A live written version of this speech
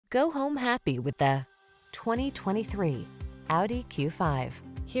Go home happy with the 2023 Audi Q5.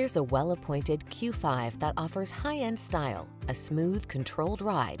 Here's a well-appointed Q5 that offers high-end style, a smooth, controlled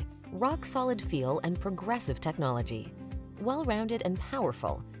ride, rock-solid feel, and progressive technology. Well-rounded and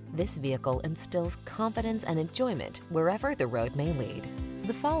powerful, this vehicle instills confidence and enjoyment wherever the road may lead.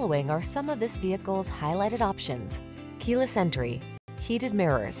 The following are some of this vehicle's highlighted options: keyless entry, heated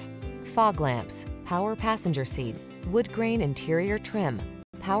mirrors, fog lamps, power passenger seat, wood grain interior trim,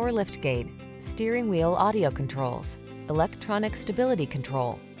 power liftgate, steering wheel audio controls, electronic stability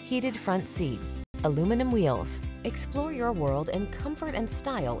control, heated front seat, aluminum wheels. Explore your world in comfort and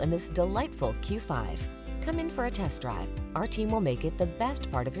style in this delightful Q5. Come in for a test drive. Our team will make it the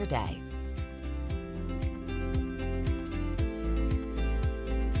best part of your day.